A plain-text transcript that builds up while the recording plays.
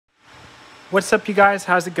What's up, you guys?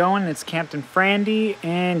 How's it going? It's Captain Frandy,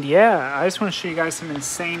 and yeah, I just want to show you guys some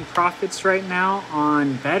insane profits right now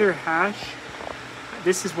on Betterhash.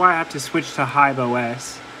 This is why I have to switch to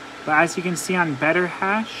HiveOS. But as you can see on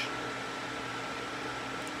Betterhash,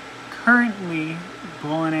 currently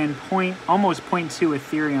pulling in almost 0.2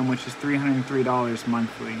 Ethereum, which is $303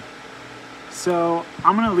 monthly. So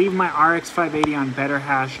I'm gonna leave my RX580 on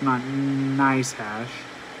Betterhash, not NiceHash.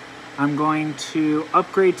 I'm going to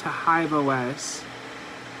upgrade to HiveOS,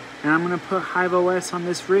 and I'm going to put HiveOS on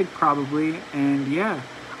this rig probably, and yeah,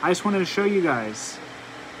 I just wanted to show you guys.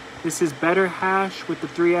 This is Betterhash with the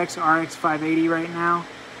 3xRX580 right now.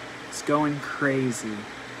 It's going crazy.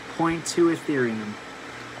 0.2 Ethereum.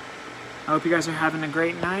 I hope you guys are having a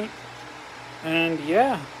great night, and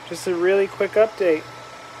yeah, just a really quick update.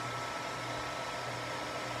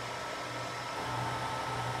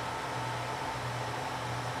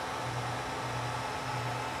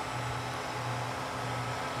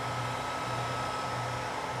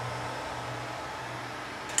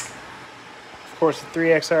 Of course, the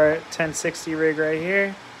 3xR1060 rig right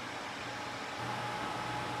here.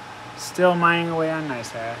 Still mining away on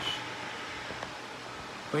NiceHash.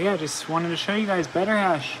 But yeah, just wanted to show you guys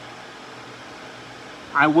Betterhash.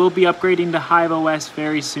 I will be upgrading to HiveOS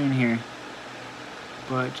very soon here.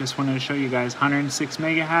 But just wanted to show you guys 106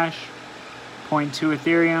 mega hash, 0.2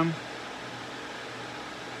 Ethereum.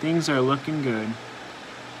 Things are looking good.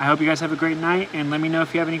 I hope you guys have a great night, and let me know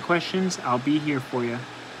if you have any questions. I'll be here for you.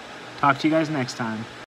 Talk to you guys next time.